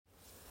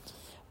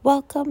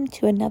Welcome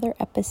to another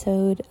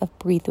episode of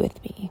Breathe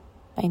With Me.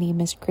 My name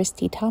is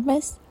Christy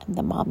Thomas. I'm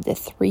the mom to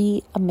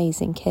 3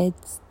 amazing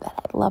kids that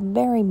I love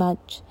very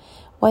much,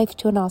 wife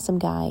to an awesome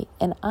guy,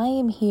 and I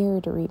am here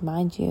to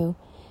remind you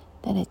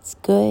that it's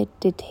good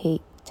to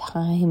take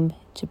time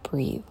to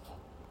breathe.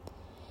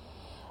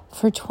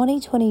 For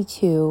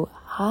 2022,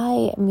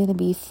 I am going to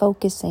be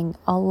focusing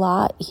a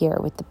lot here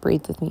with the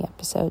Breathe With Me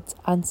episodes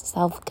on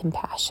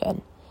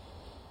self-compassion.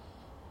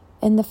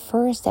 And the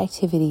first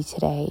activity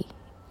today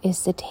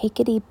is to take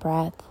a deep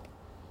breath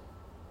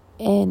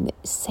and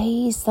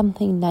say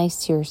something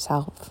nice to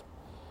yourself.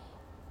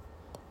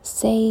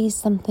 Say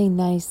something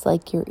nice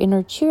like your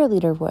inner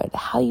cheerleader would,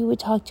 how you would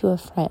talk to a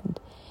friend,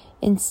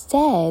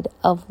 instead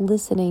of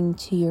listening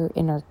to your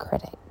inner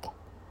critic.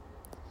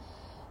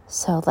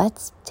 So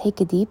let's take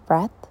a deep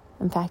breath.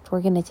 In fact, we're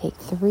going to take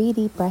 3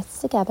 deep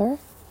breaths together,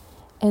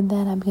 and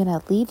then I'm going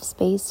to leave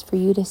space for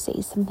you to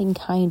say something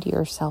kind to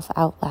yourself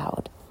out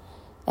loud.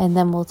 And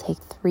then we'll take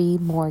 3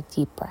 more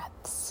deep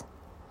breaths.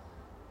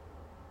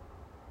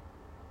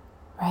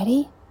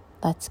 Ready?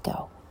 Let's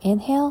go.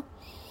 Inhale.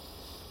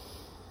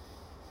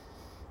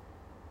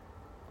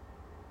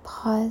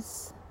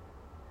 Pause.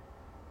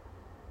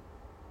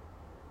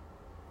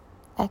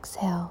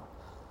 Exhale.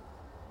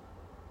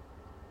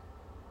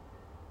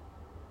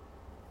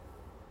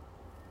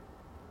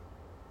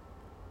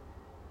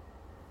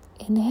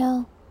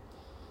 Inhale.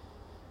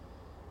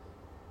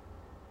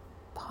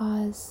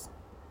 Pause.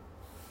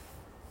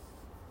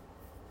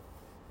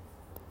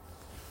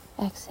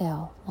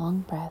 Exhale,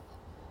 long breath.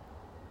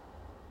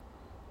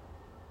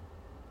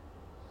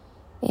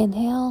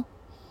 Inhale.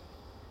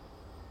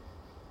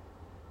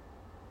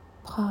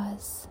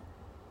 Pause.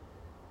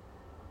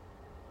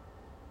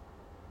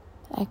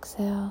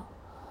 Exhale.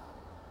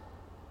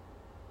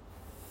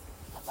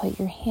 Put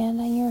your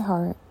hand on your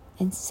heart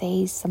and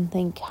say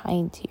something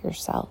kind to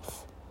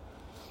yourself.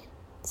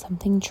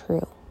 Something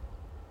true.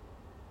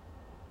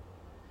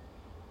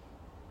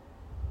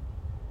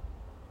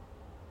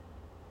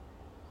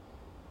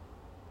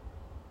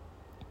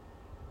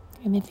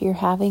 And if you're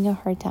having a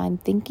hard time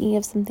thinking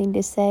of something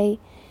to say,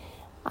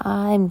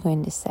 I'm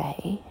going to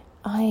say,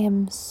 I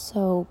am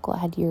so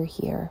glad you're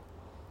here.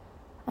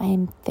 I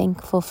am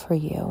thankful for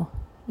you.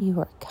 You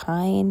are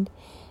kind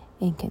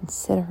and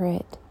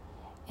considerate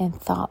and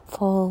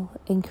thoughtful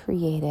and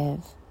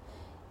creative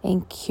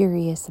and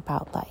curious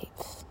about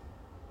life.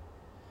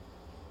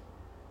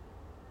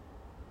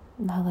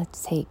 Now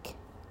let's take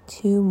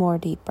 2 more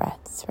deep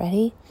breaths.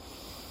 Ready?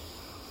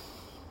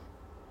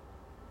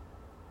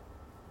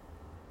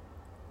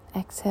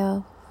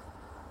 Exhale.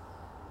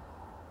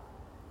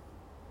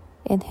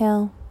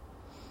 Inhale.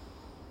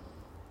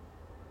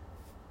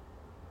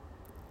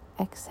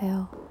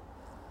 Exhale.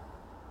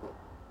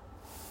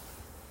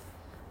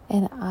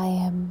 And I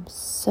am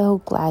so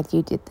glad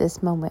you did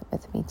this moment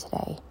with me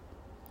today.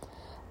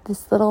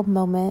 This little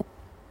moment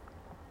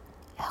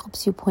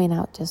helps you point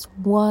out just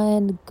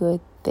one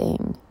good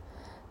thing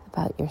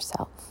about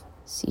yourself,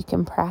 so you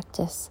can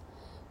practice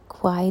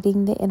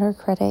quieting the inner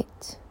critic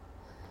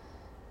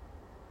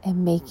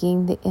and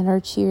making the inner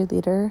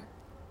cheerleader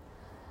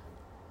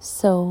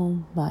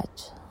so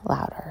much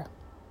louder.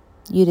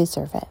 You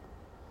deserve it.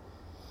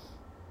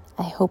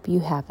 I hope you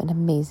have an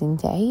amazing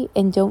day.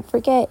 And don't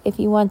forget, if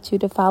you want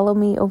to follow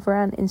me over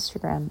on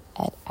Instagram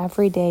at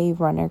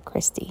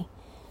EverydayRunnerChristy.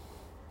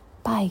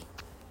 Bye.